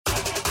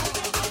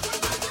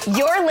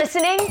You're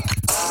listening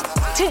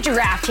to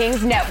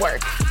DraftKings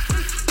Network.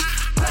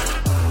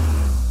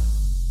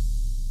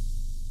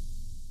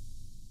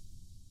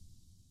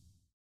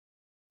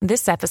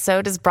 This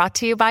episode is brought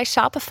to you by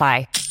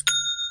Shopify.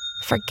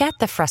 Forget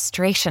the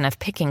frustration of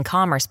picking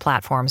commerce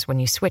platforms when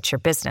you switch your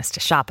business to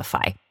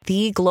Shopify,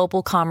 the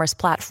global commerce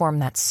platform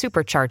that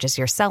supercharges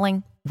your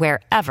selling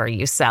wherever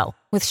you sell.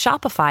 With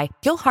Shopify,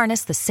 you'll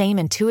harness the same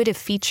intuitive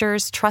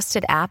features,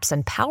 trusted apps,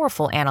 and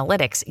powerful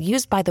analytics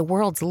used by the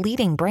world's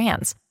leading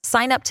brands.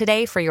 Sign up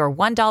today for your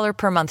 $1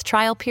 per month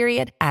trial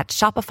period at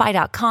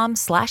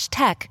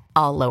shopify.com/tech,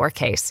 all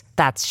lowercase.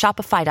 That's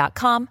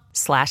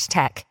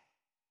shopify.com/tech.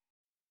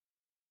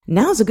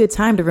 Now's a good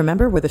time to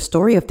remember where the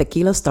story of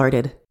tequila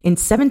started. In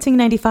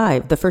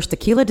 1795, the first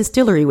tequila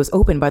distillery was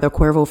opened by the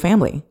Cuervo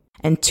family.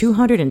 And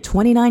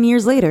 229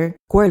 years later,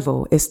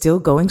 Cuervo is still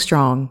going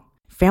strong.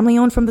 Family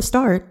owned from the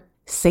start,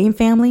 same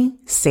family,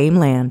 same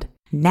land.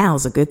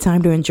 Now's a good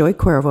time to enjoy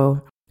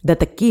Cuervo, the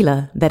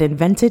tequila that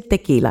invented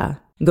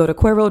tequila. Go to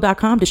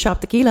Cuervo.com to shop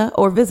tequila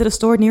or visit a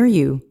store near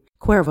you.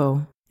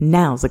 Cuervo,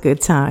 now's a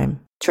good time.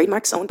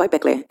 Trademarks owned by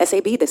Becle,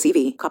 SAB the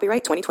CV.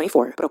 Copyright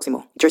 2024.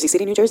 Proximo. Jersey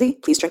City, New Jersey.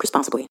 Please drink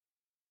responsibly.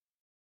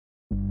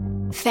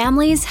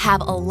 Families have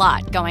a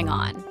lot going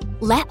on.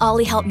 Let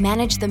Ollie help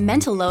manage the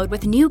mental load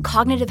with new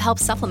cognitive help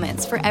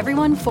supplements for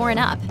everyone 4 and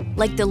up,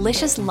 like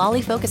delicious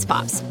Lolly Focus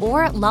Pops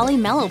or Lolly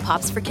Mellow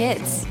Pops for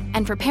kids.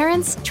 And for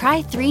parents,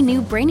 try 3 new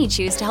Brainy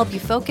Chews to help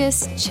you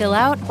focus, chill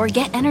out, or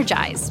get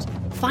energized.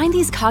 Find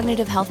these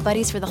cognitive health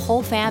buddies for the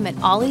whole fam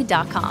at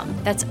ollie.com.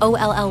 That's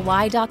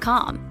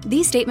OLLY.com.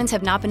 These statements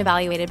have not been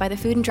evaluated by the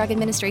Food and Drug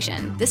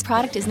Administration. This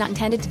product is not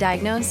intended to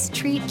diagnose,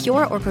 treat,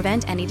 cure, or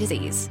prevent any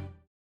disease.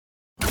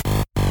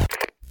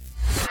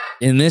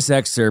 In this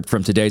excerpt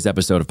from today's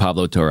episode of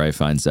Pablo Torre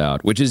Finds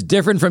Out, which is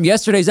different from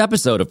yesterday's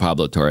episode of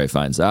Pablo Torre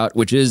Finds Out,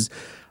 which is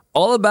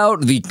all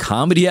about the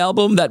comedy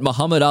album that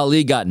Muhammad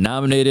Ali got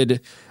nominated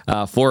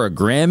for a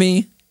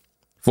Grammy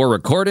for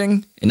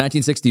recording in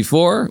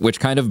 1964, which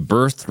kind of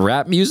birthed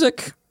rap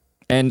music,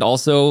 and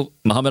also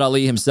Muhammad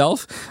Ali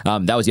himself.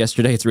 That was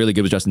yesterday. It's really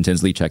good with Justin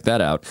Tinsley. Check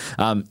that out.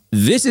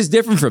 This is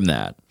different from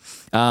that.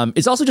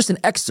 It's also just an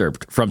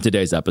excerpt from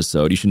today's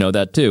episode. You should know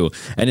that too.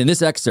 And in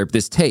this excerpt,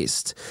 this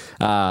taste,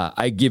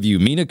 I give you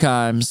Mina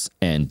Kimes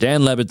and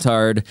Dan Le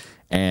Batard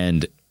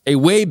and a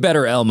way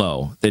better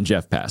Elmo than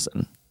Jeff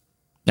Passan.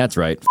 That's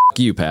right. F***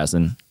 you,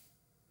 Passan.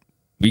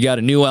 We got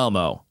a new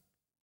Elmo.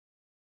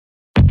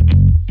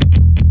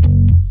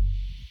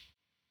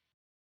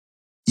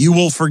 You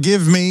will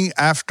forgive me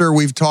after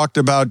we've talked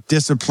about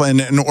discipline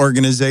and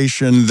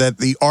organization that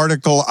the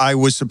article I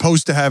was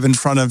supposed to have in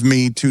front of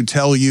me to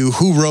tell you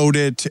who wrote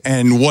it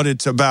and what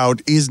it's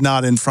about is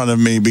not in front of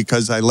me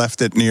because I left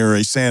it near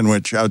a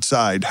sandwich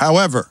outside.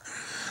 However,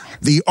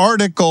 the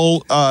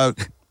article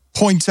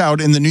points out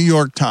in the New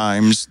York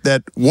Times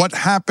that what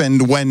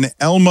happened when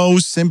Elmo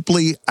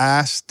simply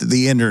asked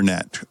the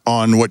internet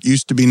on what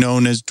used to be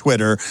known as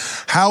Twitter,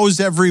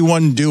 how's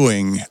everyone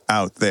doing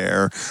out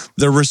there?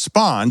 The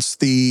response,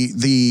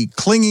 the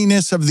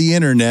clinginess of the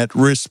internet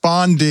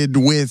responded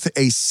with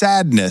a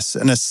sadness,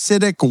 an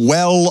acidic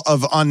well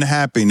of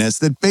unhappiness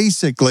that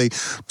basically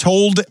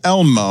told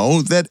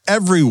Elmo that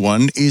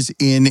everyone is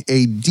in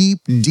a deep,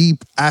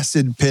 deep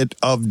acid pit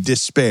of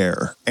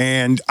despair.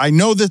 And I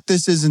know that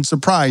this isn't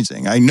surprising.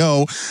 I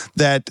know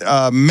that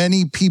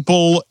many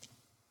people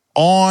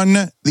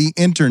on the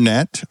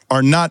internet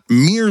are not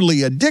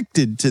merely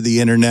addicted to the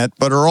internet,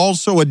 but are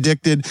also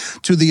addicted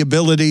to the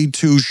ability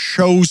to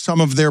show some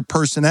of their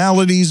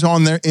personalities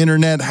on their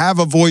internet, have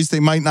a voice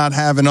they might not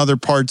have in other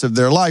parts of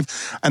their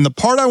life. And the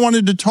part I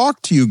wanted to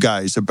talk to you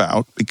guys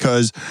about,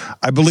 because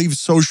I believe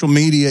social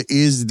media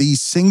is the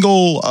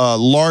single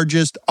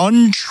largest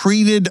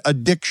untreated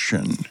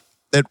addiction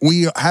that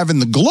we have in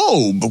the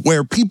globe,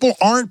 where people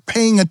aren't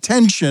paying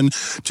attention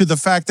to the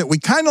fact that we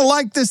kind of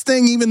like this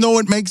thing even though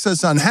it makes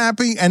us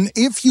unhappy. And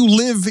if you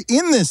live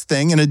in this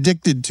thing and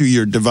addicted to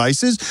your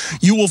devices,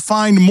 you will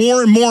find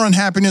more and more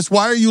unhappiness.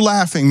 Why are you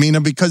laughing,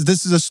 Mina? Because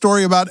this is a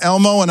story about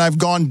Elmo and I've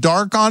gone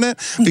dark on it?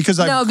 Because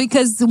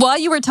while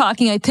you were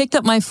talking, I picked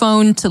up my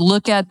phone to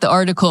look at the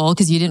article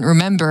because you didn't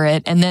remember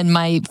it. And then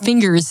my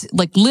fingers,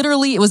 like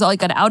literally, it was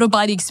like an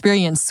out-of-body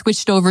experience,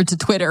 switched over to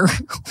Twitter.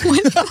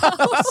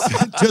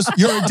 Just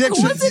your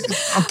addiction.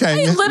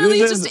 Okay. I literally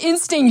just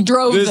instinct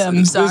drove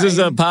them. Sorry. This is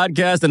a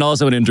podcast and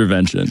also an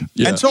intervention.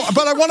 Yeah. And so,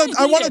 but I want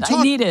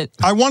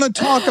to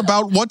talk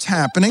about what's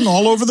happening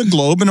all over the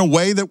globe in a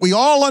way that we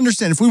all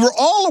understand. If we were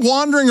all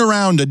wandering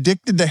around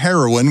addicted to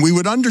heroin, we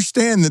would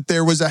understand that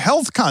there was a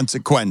health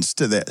consequence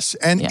to this.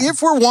 And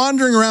if we're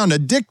wandering around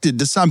addicted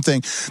to something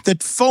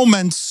that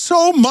foments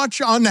so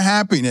much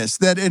unhappiness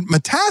that it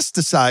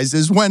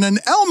metastasizes when an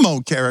Elmo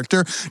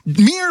character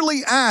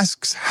merely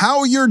asks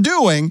how you're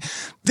doing,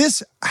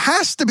 this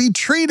has to be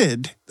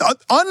treated.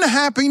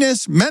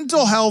 Unhappiness,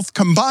 mental health,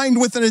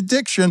 combined with an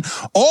addiction,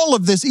 all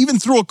of this, even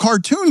through a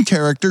cartoon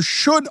character,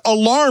 should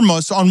alarm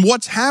us on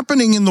what's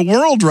happening in the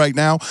world right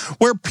now,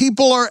 where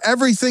people are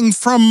everything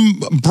from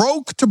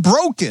broke to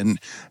broken.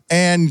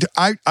 And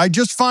I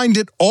just find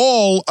it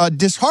all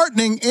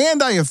disheartening.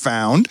 And I have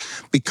found,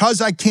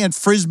 because I can't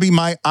Frisbee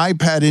my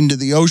iPad into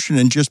the ocean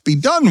and just be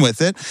done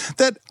with it,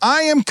 that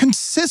I am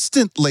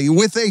consistently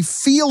with a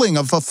feeling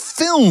of a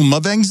film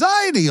of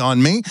anxiety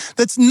on me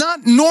that's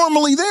not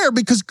normally there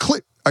because...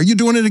 Are you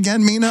doing it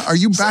again, Mina? Are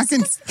you back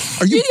in?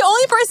 Are you? You're the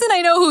only person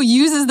I know who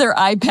uses their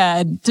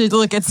iPad to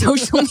look at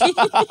social media.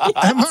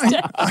 Am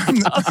I?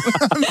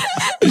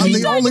 I'm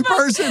the only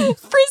person.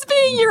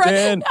 Frisbeeing your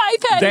iPad.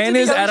 Dan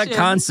is at a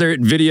concert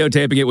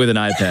videotaping it with an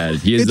iPad.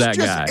 He is that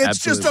guy. It's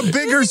just a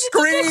bigger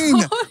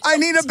screen. I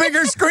need a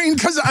bigger screen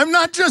because I'm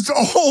not just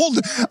old.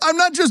 I'm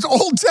not just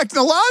old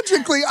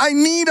technologically. I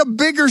need a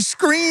bigger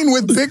screen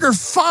with bigger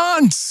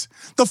fonts.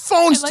 The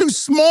phone's too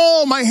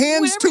small. My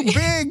hand's too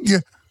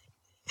big.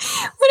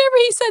 Whenever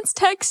he sends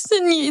texts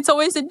and it's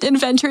always an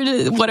adventure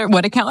to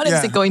what account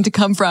is it going to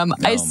come from?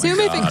 I assume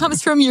if it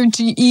comes from your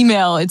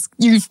email,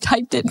 you've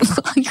typed it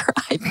on your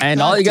iPad.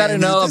 And all you got to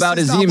know about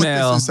his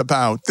email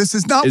this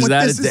is not what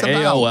this is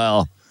about.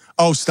 AOL.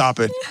 Oh,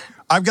 stop it.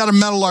 I've got a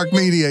Meadowlark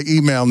Media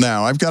email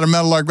now. I've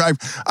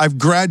I've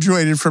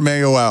graduated from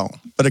AOL,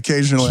 but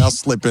occasionally I'll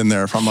slip in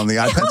there if I'm on the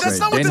iPad. That's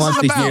not what this is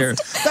about.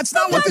 That's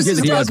not what this is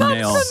about.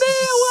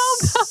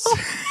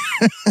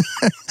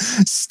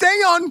 Stay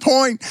on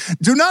point.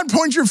 Do not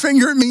point your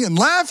finger at me and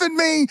laugh at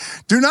me.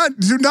 Do not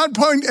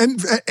point and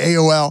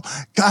AOL.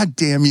 God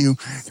damn you.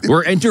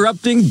 We're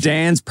interrupting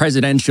Dan's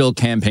presidential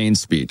campaign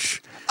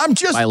speech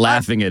by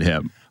laughing at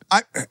him.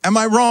 Am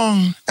I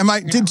wrong?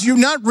 Did you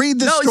not read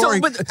the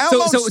story?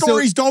 Elmo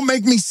stories don't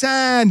make me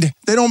sad.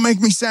 They don't make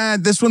me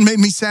sad. This one made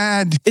me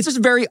sad. It's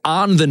just very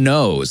on the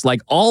nose.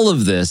 Like all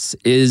of this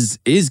is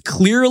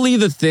clearly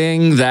the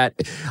thing that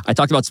I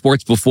talked about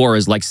sports before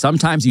is like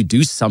sometimes you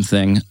do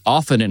something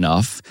often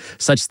enough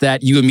such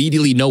that you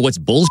immediately know what's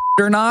bullshit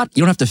or not.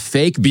 You don't have to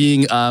fake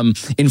being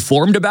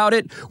informed about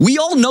it. We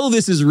all know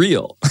this is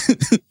real.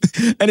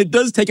 And it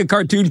does take a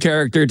cartoon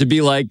character to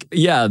be like,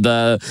 yeah,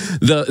 the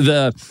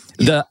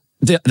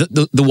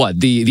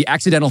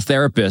accidental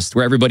therapist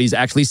where everybody's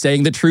actually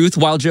saying the truth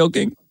while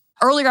joking.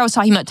 Earlier, I was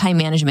talking about time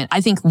management.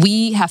 I think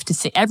we have to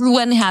say,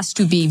 everyone has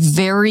to be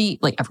very,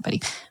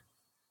 everybody.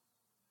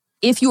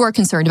 If you are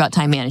concerned about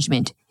time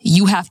management,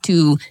 you have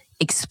to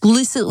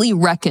explicitly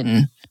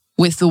reckon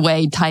with the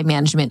way time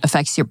management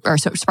affects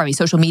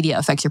social media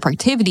affects your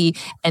productivity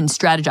and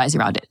strategize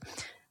around it.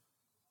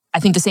 I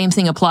think the same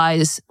thing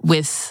applies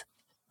with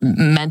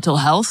mental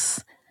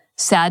health,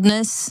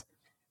 sadness,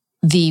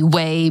 the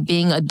way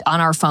being on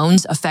our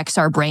phones affects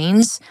our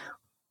brains.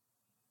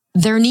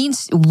 There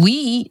needs to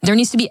be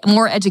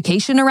more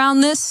education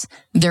around this.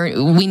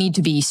 We need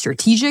to be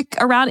strategic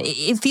around it.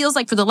 It feels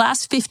like for the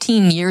last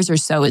 15 years or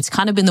so, it's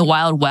kind of been the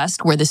Wild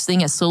West where this thing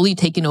has slowly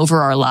taken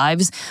over our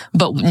lives,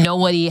 but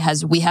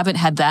we haven't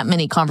had that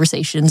many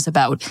conversations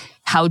about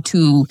how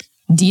to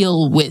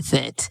deal with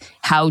it,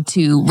 how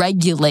to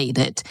regulate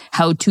it,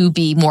 how to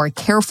be more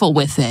careful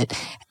with it.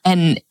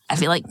 And I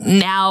feel like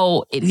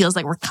now it feels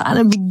like we're kind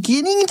of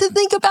beginning to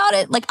think about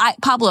it. Like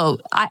Pablo,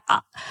 I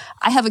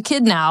have a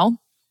kid now.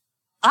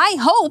 I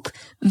hope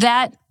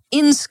that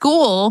in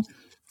school,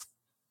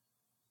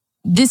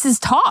 this is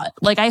taught.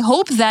 Like, I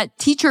hope that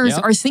teachers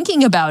are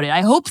thinking about it.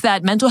 I hope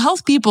that mental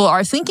health people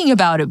are thinking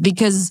about it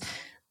because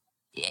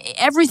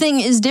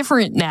everything is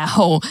different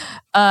now.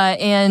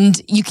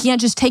 And you can't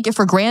just take it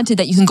for granted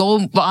that you can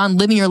go on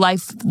living your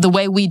life the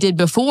way we did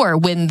before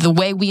when the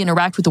way we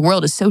interact with the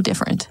world is so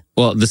different.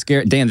 Well, the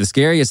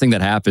scariest thing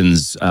that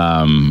happens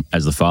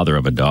as the father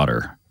of a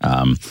daughter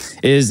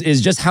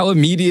is just how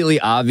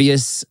immediately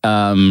obvious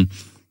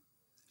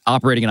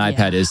operating an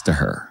iPad is to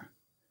her.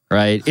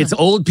 Right? It's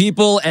old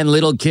people and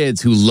little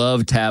kids who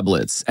love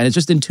tablets. And it's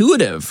just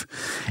intuitive.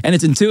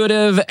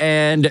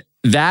 And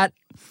that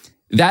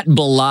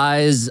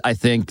belies, I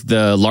think,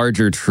 the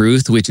larger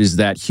truth, which is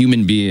that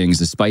human beings,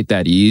 despite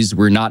that ease,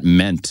 we're not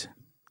meant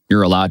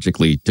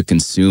neurologically to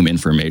consume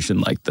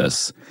information like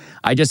this.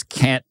 I just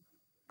can't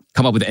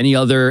come up with any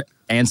other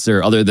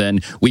answer other than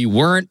we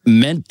weren't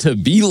meant to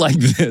be like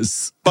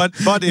this. But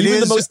it Even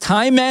is the most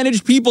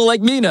time-managed people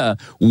like Mina,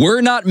 we're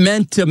not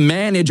meant to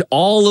manage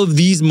all of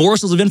these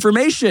morsels of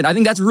information. I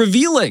think that's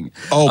revealing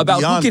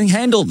about who can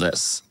handle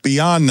this.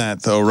 Beyond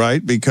that, though,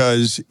 right?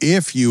 Because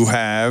if you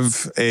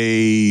have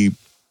a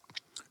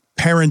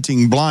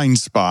parenting blind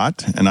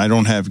spot, and I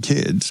don't have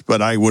kids,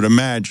 but I would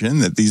imagine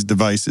that these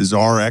devices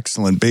are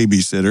excellent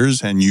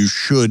babysitters and you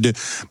should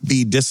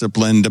be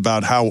disciplined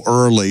about how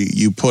early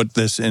you put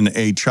this in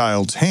a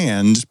child's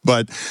hands.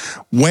 But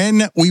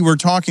when we were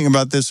talking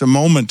about this a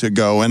moment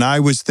ago, and I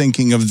was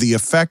thinking of the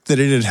effect that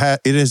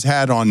it has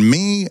had on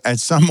me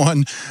as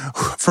someone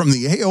from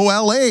the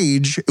AOL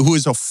age who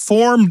is a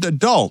formed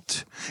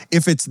adult,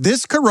 If it's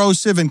this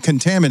corrosive and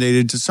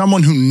contaminated to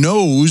someone who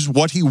knows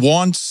what he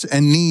wants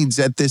and needs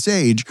at this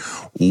age,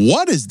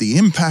 what is the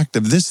impact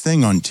of this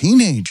thing on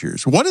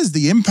teenagers? What is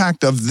the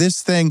impact of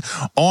this thing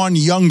on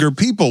younger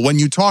people? When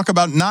you talk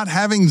about not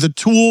having the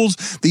tools,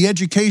 the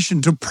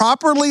education to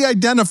properly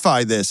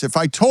identify this, if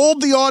I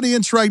told the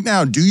audience right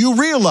now, do you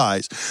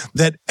realize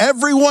that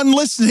everyone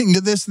listening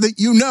to this that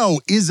you know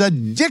is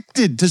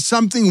addicted to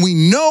something we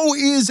know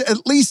is,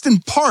 at least in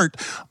part,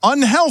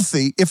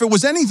 unhealthy? If it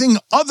was anything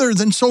other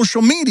than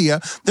social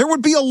media, there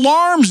would be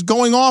alarms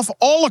going off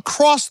all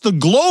across the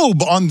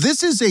globe on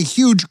this is a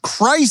huge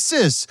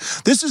crisis.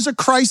 This is a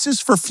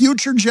crisis for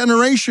future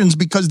generations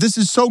because this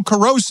is so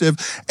corrosive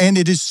and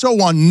it is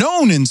so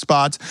unknown in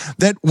spots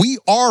that we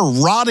are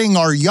rotting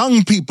our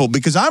young people.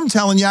 Because I'm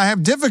telling you, I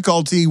have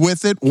difficulty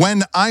with it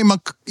when I'm a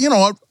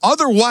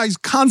otherwise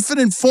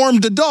confident,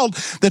 formed adult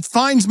that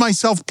finds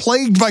myself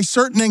plagued by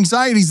certain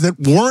anxieties that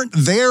weren't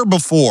there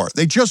before.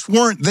 They just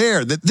weren't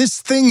there, that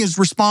this thing is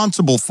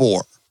responsible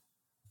for.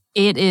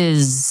 It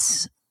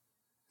is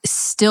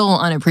still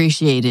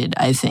unappreciated,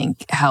 I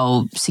think,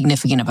 how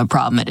significant of a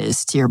problem it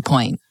is, to your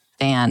point,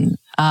 Dan.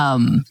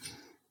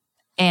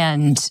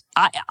 And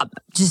I,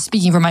 just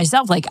speaking for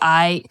myself,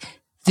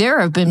 there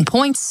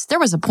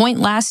was a point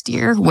last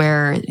year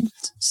where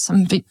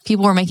some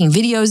people were making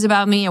videos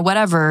about me or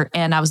whatever,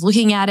 and I was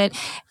looking at it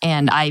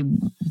and I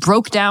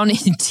broke down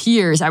in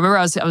tears. I remember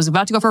I was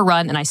about to go for a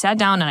run and I sat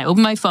down and I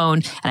opened my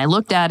phone and I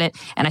looked at it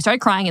and I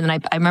started crying. And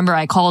then I remember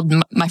I called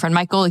my friend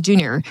Mike Golick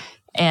Jr.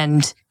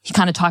 and he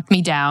kind of talked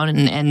me down.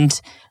 And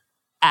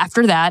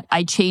after that,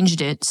 I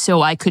changed it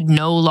so I could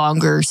no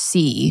longer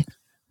see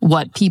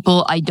what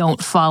people I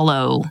don't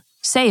follow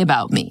say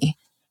about me.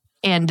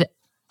 And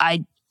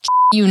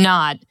you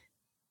not,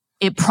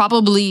 it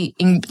probably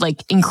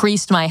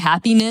increased my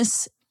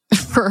happiness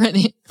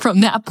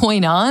from that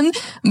point on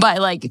by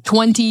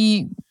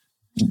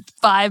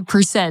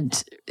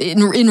 25%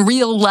 in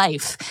real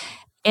life.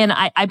 And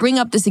I bring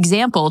up this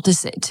example to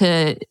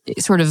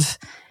sort of,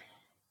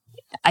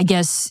 I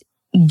guess,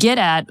 get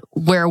at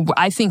where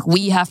I think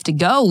we have to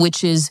go,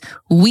 which is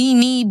we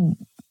need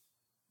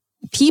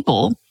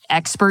people,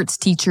 experts,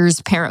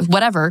 teachers, parents,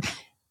 whatever,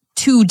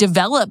 to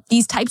develop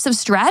these types of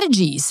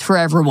strategies for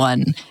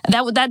everyone.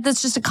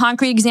 That's just a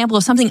concrete example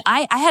of something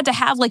I had to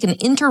have an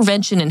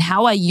intervention in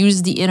how I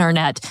use the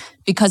internet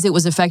because it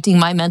was affecting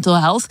my mental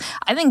health.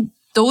 I think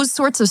those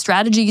sorts of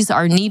strategies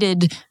are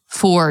needed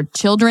for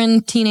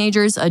children,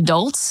 teenagers,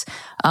 adults,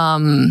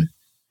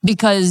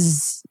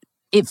 because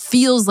it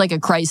feels like a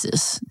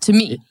crisis to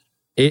me.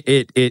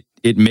 It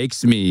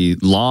makes me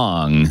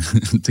long,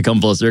 to come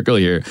full circle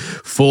here,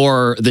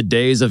 for the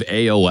days of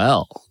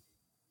AOL.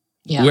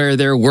 Yeah. Where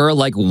there were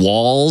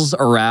walls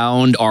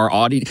around our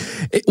audience.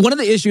 One of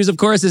the issues, of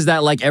course, is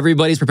that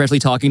everybody's perpetually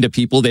talking to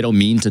people they don't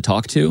mean to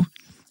talk to.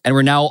 And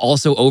we're now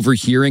also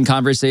overhearing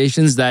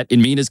conversations that,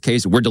 in Mina's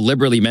case, were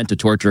deliberately meant to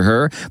torture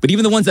her. But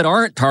even the ones that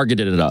aren't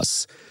targeted at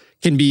us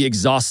can be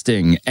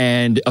exhausting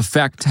and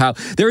affect how...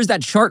 There was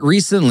that chart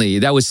recently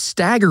that was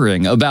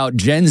staggering about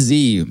Gen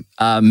Z,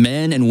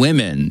 men and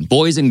women,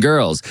 boys and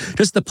girls,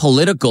 just the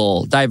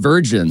political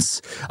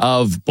divergence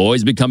of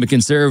boys becoming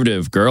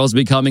conservative, girls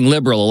becoming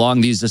liberal along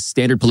these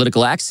standard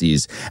political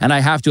axes. And I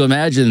have to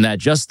imagine that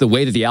just the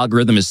way that the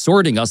algorithm is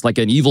sorting us like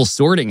an evil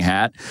sorting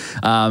hat,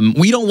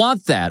 we don't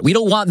want that. We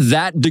don't want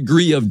that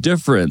degree of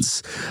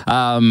difference.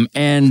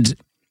 And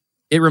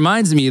it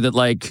reminds me that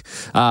Mike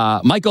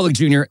Golick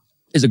Jr.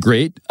 is a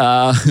great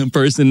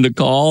person to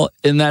call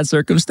in that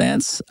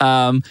circumstance.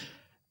 And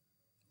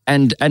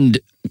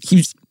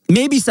he's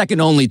maybe second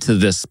only to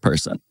this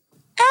person.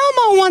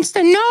 Elmo wants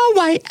to know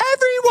why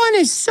everyone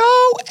is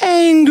so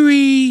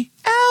angry.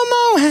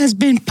 Elmo has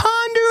been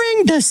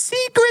pondering the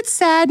secret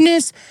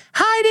sadness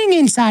hiding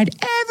inside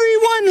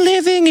everyone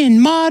living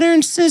in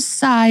modern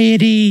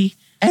society.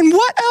 And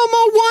what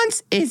Elmo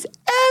wants is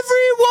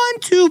everyone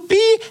to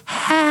be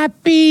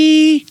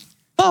happy.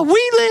 But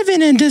we live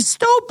in a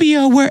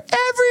dystopia where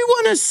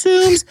everyone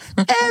assumes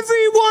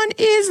everyone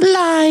is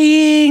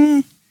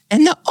lying.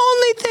 And the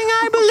only thing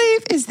I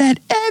believe is that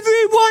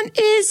everyone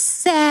is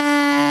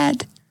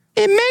sad.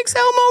 It makes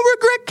Elmo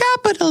regret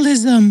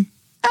capitalism.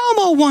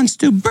 Elmo wants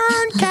to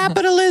burn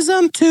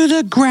capitalism to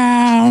the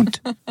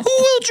ground. Who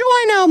will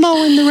join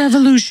Elmo in the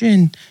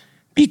revolution?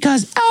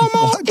 Because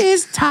Elmo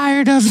is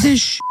tired of this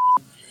shit.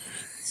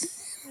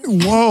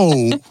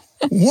 Whoa.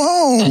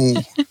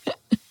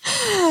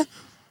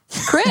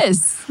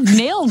 Chris,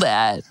 nailed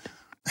that.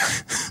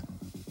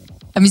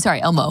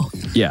 Sorry, Elmo.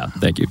 Yeah,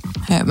 thank you.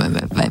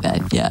 My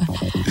bad, yeah.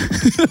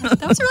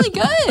 That was really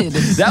good.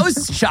 That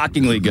was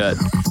shockingly good.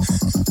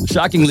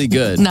 Shockingly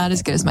good. Not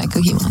as good as my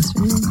Cookie Monster.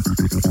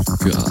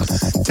 God.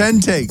 10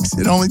 takes.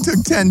 It only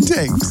took 10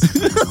 takes.